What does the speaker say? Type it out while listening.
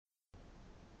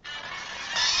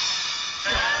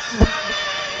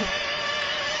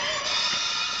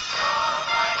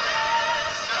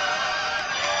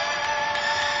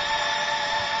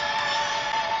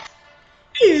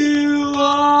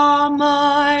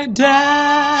my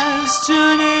destiny.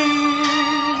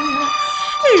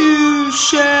 You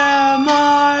share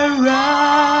my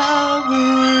reverie.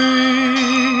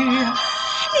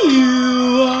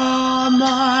 You are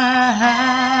my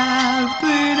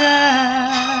happiness.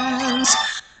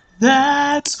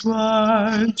 That's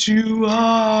what you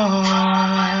are.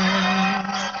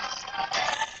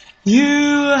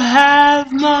 You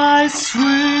have my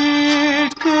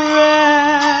sweet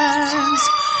caress.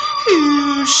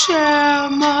 You share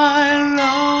my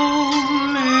loneliness.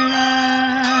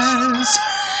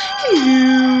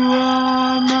 You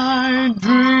are my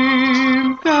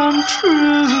dream come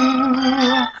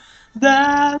true.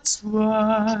 That's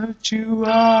what you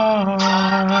are.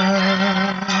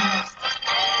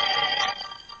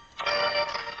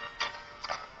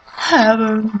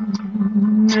 Heaven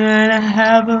and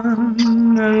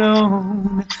heaven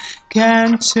alone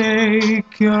can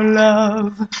take your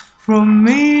love from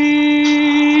me,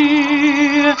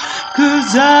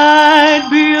 'cause I'd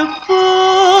be a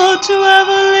fool to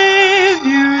ever leave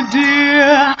you,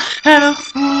 dear, and a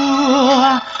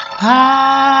fool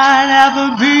I'd ever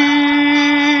be.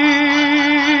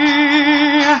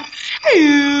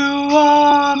 You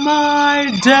are my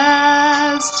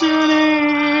destiny.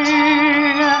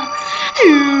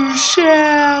 You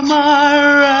share my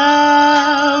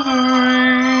reverie.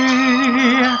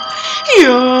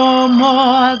 You're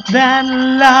more than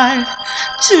life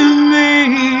to me.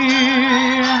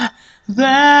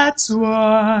 That's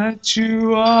what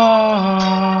you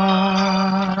are.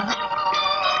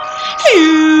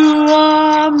 You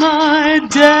are my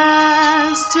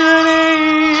destiny.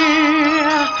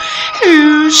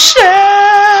 You share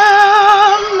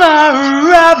my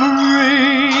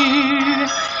reverie.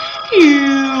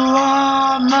 You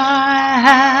are my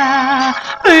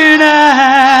happiness.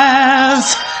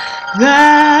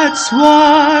 That's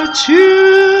what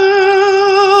you